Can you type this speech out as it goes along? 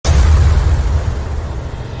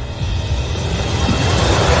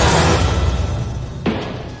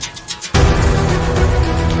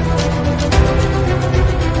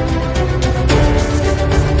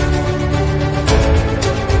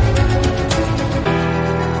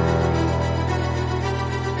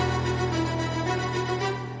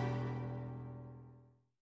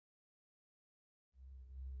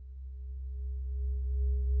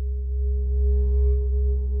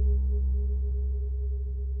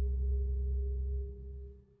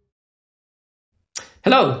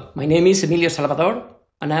Hello, my name is Emilio Salvador,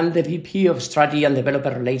 and I'm the VP of Strategy and Developer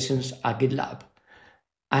Relations at GitLab.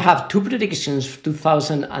 I have two predictions for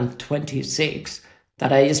 2026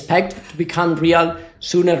 that I expect to become real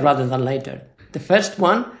sooner rather than later. The first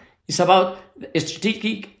one is about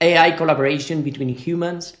strategic AI collaboration between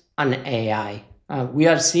humans and AI. We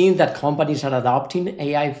are seeing that companies are adopting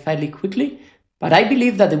AI fairly quickly, but I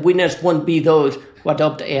believe that the winners won't be those who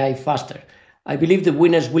adopt AI faster. I believe the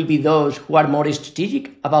winners will be those who are more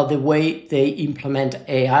strategic about the way they implement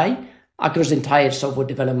AI across the entire software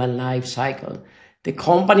development life cycle. The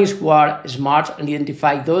companies who are smart and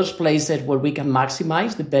identify those places where we can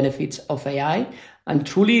maximize the benefits of AI and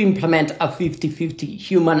truly implement a 50-50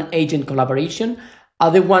 human-agent collaboration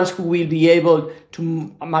are the ones who will be able to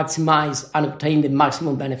maximize and obtain the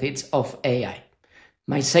maximum benefits of AI.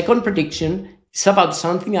 My second prediction is about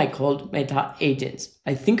something I call meta agents.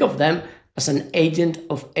 I think of them as an agent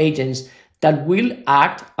of agents that will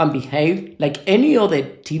act and behave like any other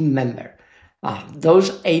team member.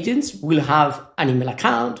 Those agents will have an email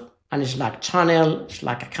account, a Slack channel,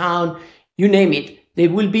 Slack account, you name it. They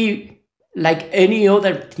will be like any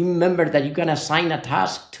other team member that you can assign a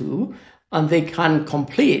task to, and they can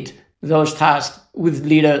complete those tasks with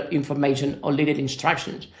little information or little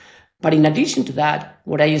instructions. But in addition to that,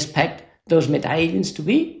 what I expect those meta agents to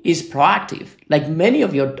be is proactive, like many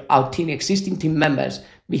of your existing team members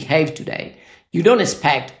behave today. You don't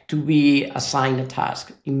expect to be assigned a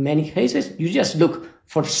task. In many cases, you just look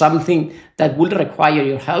for something that will require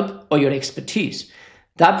your help or your expertise.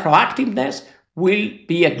 That proactiveness will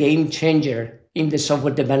be a game changer in the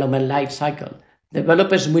software development lifecycle.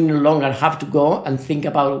 Developers will no longer have to go and think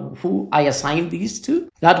about who I assign these to.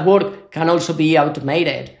 That work can also be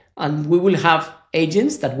automated, and we will have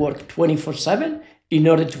agents that work 24/7 in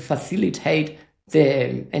order to facilitate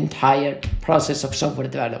the entire process of software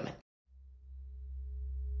development.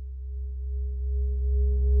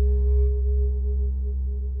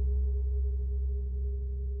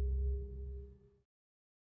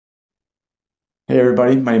 Hey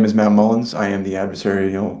everybody, my name is Matt Mullins. I am the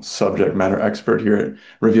adversarial subject matter expert here at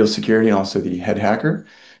Reveal Security and also the head hacker.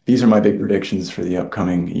 These are my big predictions for the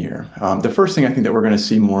upcoming year. The first thing I think that we're going to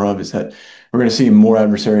see more of is that we're going to see more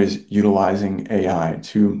adversaries utilizing AI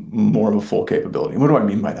to more of a full capability. What do I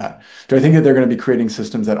mean by that? Do I think that they're going to be creating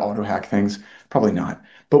systems that auto-hack things? Probably not.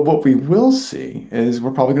 But what we will see is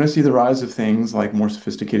we're probably going to see the rise of things like more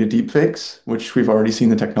sophisticated deepfakes, which we've already seen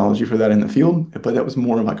the technology for that in the field, but that was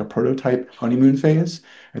more of like a prototype honeymoon phase.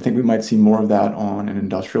 I think we might see more of that on an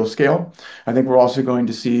industrial scale. I think we're also going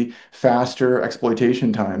to see faster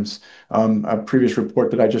exploitation times. A previous report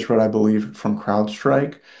that I just read, I believe, from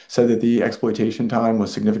CrowdStrike said that the exploitation time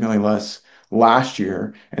was significantly less last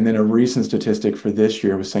year, and then a recent statistic for this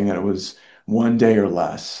year was saying that it was 1 day or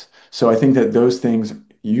less. So I think that those things,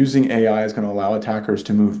 using AI is going to allow attackers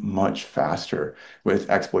to move much faster with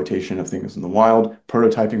exploitation of things in the wild,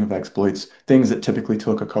 prototyping of exploits, things that typically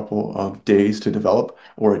took a couple of days to develop,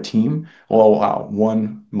 or a team will allow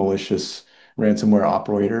one malicious ransomware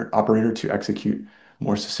operator to execute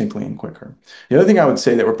more succinctly and quicker. The other thing I would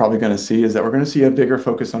say that we're probably going to see is that we're going to see a bigger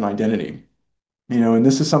focus on identity. And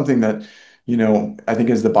this is something that I think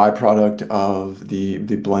is the byproduct of the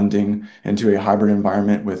blending into a hybrid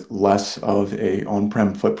environment with less of a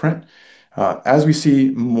on-prem footprint. As we see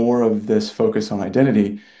more of this focus on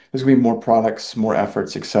identity, there's going to be more products, more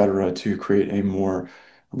efforts, et cetera, to create a more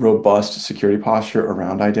robust security posture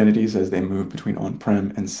around identities as they move between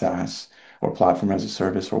on-prem and SaaS or platform as a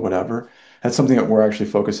service or whatever. That's something that we're actually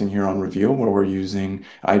focusing here on Reveal, where we're using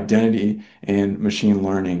identity and machine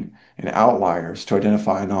learning and outliers to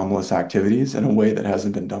identify anomalous activities in a way that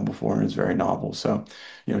hasn't been done before and is very novel. So,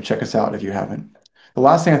 check us out if you haven't. The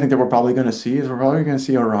last thing I think that we're probably going to see is we're probably going to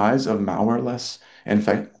see a rise of malwareless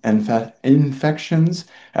infections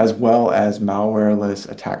as well as malwareless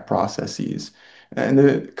attack processes. And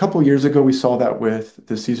a couple of years ago, we saw that with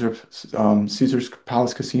the Caesar's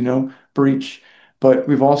Palace Casino breach. But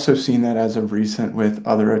we've also seen that as of recent with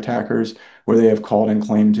other attackers where they have called and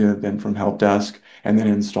claimed to have been from help desk and then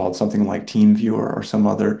installed something like TeamViewer or some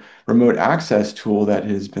other remote access tool that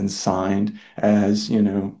has been signed as,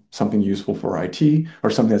 something useful for IT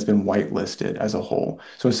or something that's been whitelisted as a whole.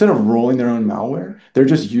 So instead of rolling their own malware, they're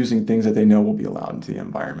just using things that they know will be allowed into the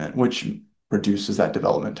environment, which reduces that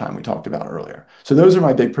development time we talked about earlier. So those are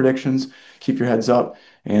my big predictions. Keep your heads up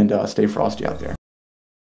and stay frosty out there.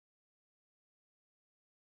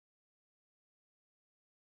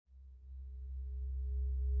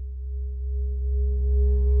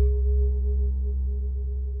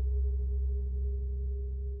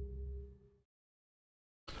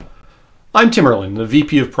 I'm Tim Erlin, the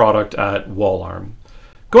VP of Product at Wallarm.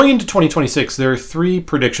 Going into 2026, there are three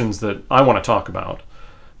predictions that I want to talk about.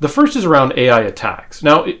 The first is around AI attacks.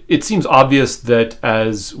 Now, it seems obvious that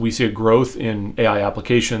as we see a growth in AI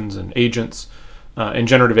applications and agents and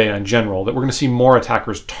generative AI in general, that we're going to see more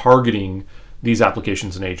attackers targeting these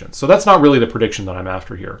applications and agents. So that's not really the prediction that I'm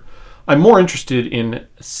after here. I'm more interested in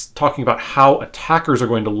talking about how attackers are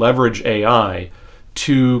going to leverage AI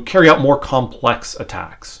to carry out more complex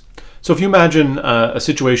attacks. So if you imagine a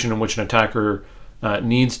situation in which an attacker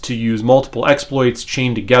needs to use multiple exploits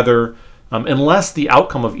chained together, unless the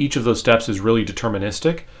outcome of each of those steps is really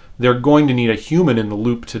deterministic, they're going to need a human in the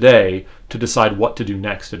loop today to decide what to do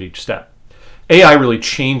next at each step. AI really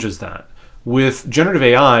changes that. With generative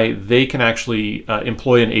AI, they can actually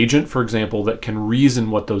employ an agent, for example, that can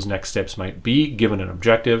reason what those next steps might be given an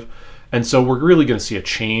objective. And so we're really going to see a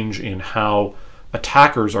change in how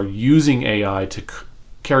attackers are using AI to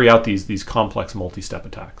carry out these complex multi-step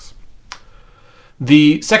attacks.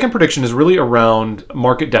 The second prediction is really around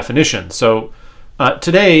market definition. So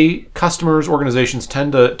today, customers, organizations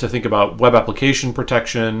tend to think about web application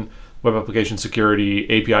protection, web application security,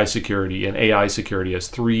 API security, and AI security as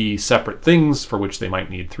three separate things for which they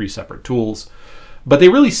might need three separate tools. But they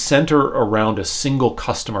really center around a single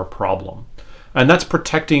customer problem. And that's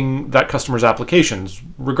protecting that customer's applications,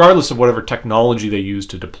 regardless of whatever technology they use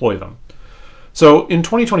to deploy them. So in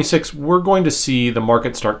 2026, we're going to see the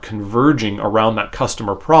market start converging around that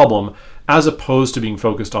customer problem as opposed to being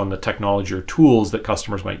focused on the technology or tools that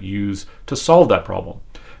customers might use to solve that problem.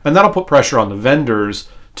 And that'll put pressure on the vendors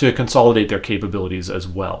to consolidate their capabilities as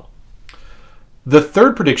well. The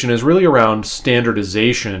third prediction is really around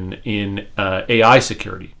standardization in AI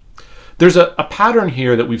security. There's a pattern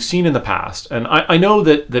here that we've seen in the past, and I know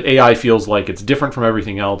that AI feels like it's different from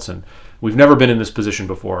everything else, and we've never been in this position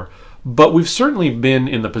before. But we've certainly been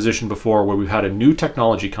in the position before where we've had a new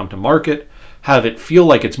technology come to market, have it feel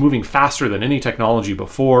like it's moving faster than any technology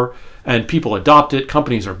before, and people adopt it,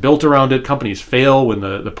 companies are built around it, companies fail when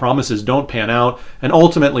the promises don't pan out, and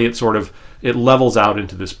ultimately it levels out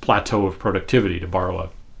into this plateau of productivity, to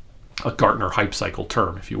borrow a Gartner hype cycle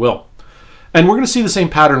term, if you will. And we're going to see the same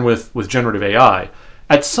pattern with generative AI.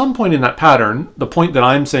 At some point in that pattern, the point that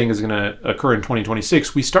I'm saying is going to occur in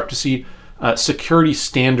 2026, we start to see security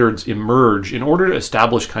standards emerge in order to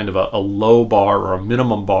establish kind of a low bar or a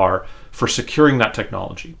minimum bar for securing that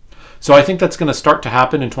technology. So I think that's going to start to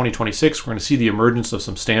happen in 2026. We're going to see the emergence of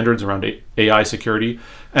some standards around AI security.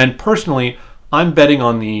 And personally, I'm betting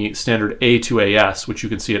on the standard A2AS, which you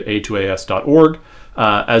can see at a2as.org,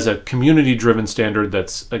 as a community-driven standard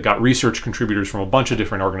that's got research contributors from a bunch of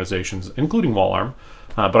different organizations, including Wallarm.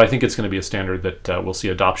 But I think it's going to be a standard that we'll see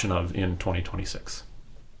adoption of in 2026.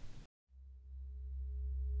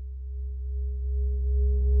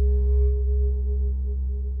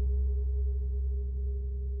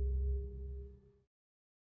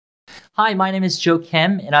 Hi, my name is Joe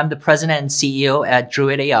Kim, and I'm the president and CEO at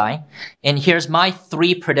Druid AI. And here's my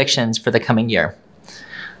 3 predictions for the coming year.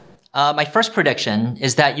 My first prediction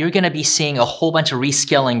is that you're going to be seeing a whole bunch of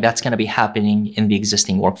reskilling that's going to be happening in the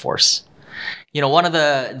existing workforce. You know, one of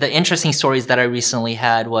the interesting stories that I recently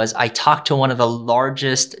had was I talked to one of the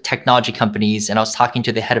largest technology companies, and I was talking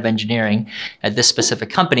to the head of engineering at this specific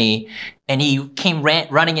company, and he came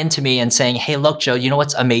running into me and saying, "Hey, look, Joe, you know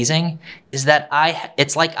what's amazing is that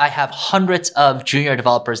it's like I have hundreds of junior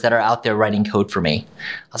developers that are out there writing code for me."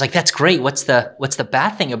 I was like, "That's great. What's the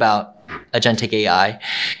bad thing about agentic AI?"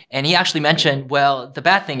 And he actually mentioned, well, the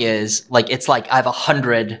bad thing is, like, it's like I have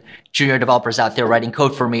 100 junior developers out there writing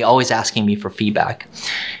code for me, always asking me for feedback.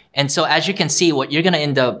 And so as you can see, what you're going to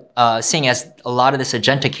end up seeing as a lot of this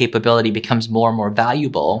agentic capability becomes more and more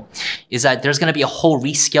valuable is that there's going to be a whole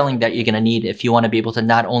reskilling that you're going to need if you want to be able to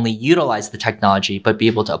not only utilize the technology, but be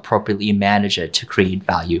able to appropriately manage it to create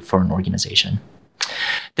value for an organization.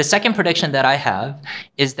 The second prediction that I have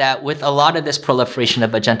is that with a lot of this proliferation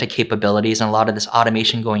of agentic capabilities and a lot of this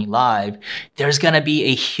automation going live, there's going to be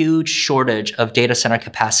a huge shortage of data center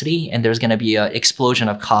capacity, and there's going to be an explosion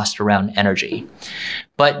of cost around energy.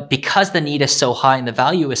 But because the need is so high and the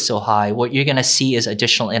value is so high, what you're going to see is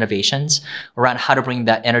additional innovations around how to bring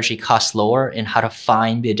that energy cost lower and how to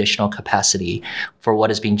find the additional capacity for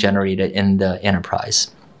what is being generated in the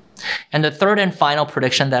enterprise. And the third and final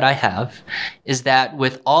prediction that I have is that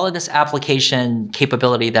with all of this application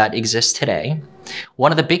capability that exists today,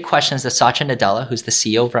 one of the big questions that Satya Nadella, who's the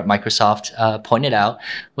CEO over at Microsoft, pointed out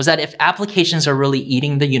was that if applications are really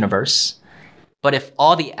eating the universe, but if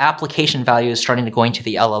all the application value is starting to go into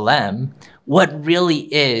the LLM, what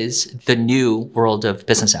really is the new world of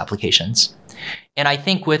business applications. And I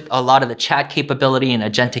think with a lot of the chat capability and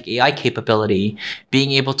agentic AI capability,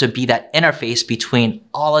 being able to be that interface between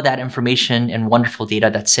all of that information and wonderful data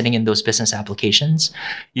that's sitting in those business applications,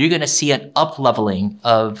 you're going to see an up-leveling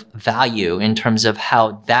of value in terms of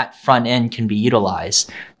how that front end can be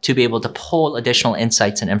utilized to be able to pull additional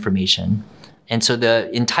insights and information. And so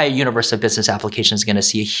the entire universe of business applications is going to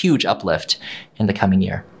see a huge uplift in the coming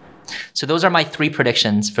year. So those are my 3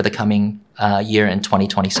 predictions for the coming year in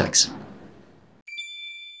 2026.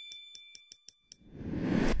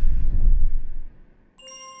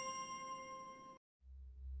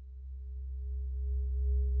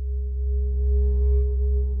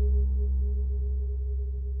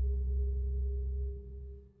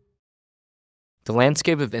 The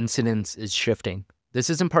landscape of incidents is shifting. This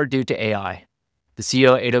is in part due to AI. The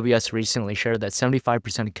CEO at AWS recently shared that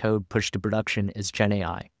 75% of code pushed to production is Gen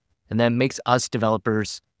AI, and that makes us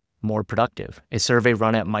developers more productive. A survey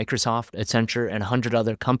run at Microsoft, Accenture, and 100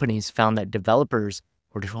 other companies found that developers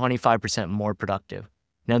were 25% more productive.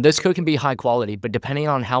 Now, this code can be high quality, but depending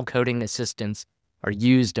on how coding assistants are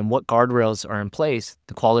used and what guardrails are in place,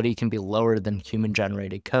 the quality can be lower than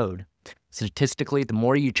human-generated code. Statistically, the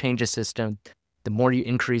more you change a system, the more you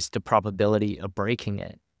increase the probability of breaking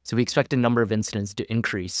it. So we expect the number of incidents to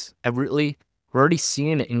increase. At Rootly, we're already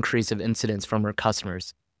seeing an increase of incidents from our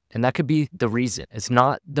customers, and that could be the reason. It's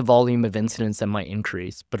not the volume of incidents that might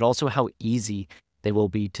increase, but also how easy they will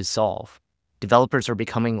be to solve. Developers are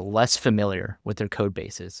becoming less familiar with their code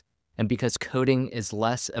bases, and because coding is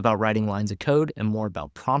less about writing lines of code and more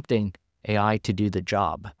about prompting AI to do the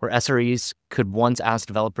job. Where SREs could once ask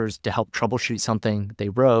developers to help troubleshoot something they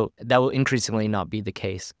wrote, that will increasingly not be the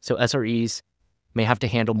case. So SREs may have to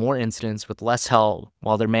handle more incidents with less help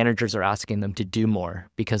while their managers are asking them to do more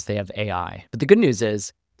because they have AI. But the good news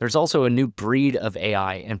is there's also a new breed of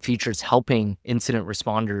AI and features helping incident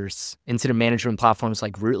responders. Incident management platforms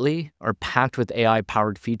like Rootly are packed with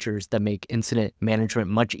AI-powered features that make incident management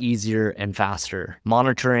much easier and faster.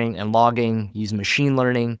 Monitoring and logging use machine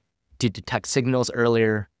learning to detect signals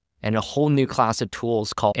earlier, and a whole new class of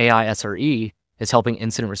tools called AI SRE is helping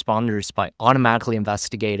incident responders by automatically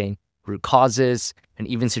investigating root causes and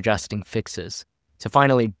even suggesting fixes. So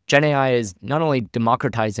finally, Gen AI is not only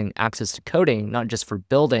democratizing access to coding, not just for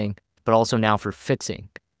building, but also now for fixing.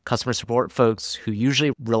 Customer support folks who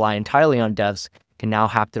usually rely entirely on devs can now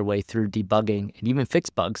hack their way through debugging and even fix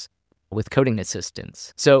bugs with coding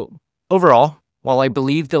assistance. So overall, while I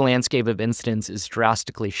believe the landscape of incidents is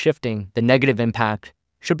drastically shifting, the negative impact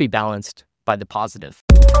should be balanced by the positive.